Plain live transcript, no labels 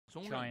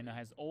China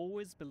has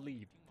always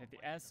believed that the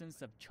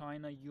essence of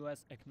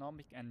China-US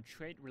economic and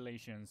trade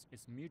relations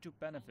is mutual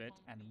benefit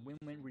and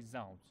win-win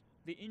results.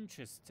 The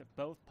interests of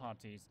both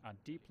parties are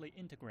deeply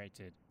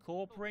integrated.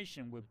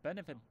 Cooperation will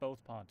benefit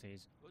both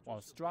parties,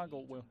 while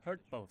struggle will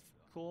hurt both.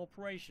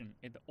 Cooperation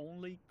is the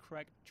only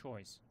correct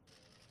choice.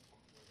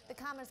 The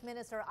Commerce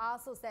Minister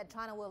also said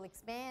China will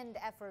expand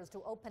efforts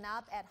to open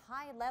up at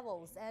high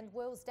levels and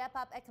will step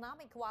up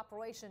economic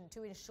cooperation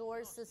to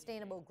ensure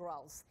sustainable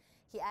growth.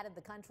 He added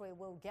the country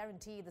will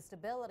guarantee the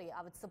stability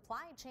of its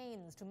supply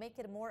chains to make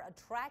it a more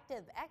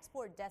attractive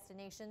export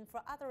destination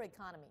for other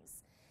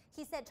economies.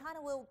 He said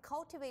China will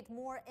cultivate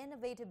more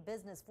innovative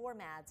business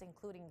formats,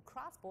 including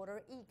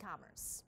cross-border e-commerce.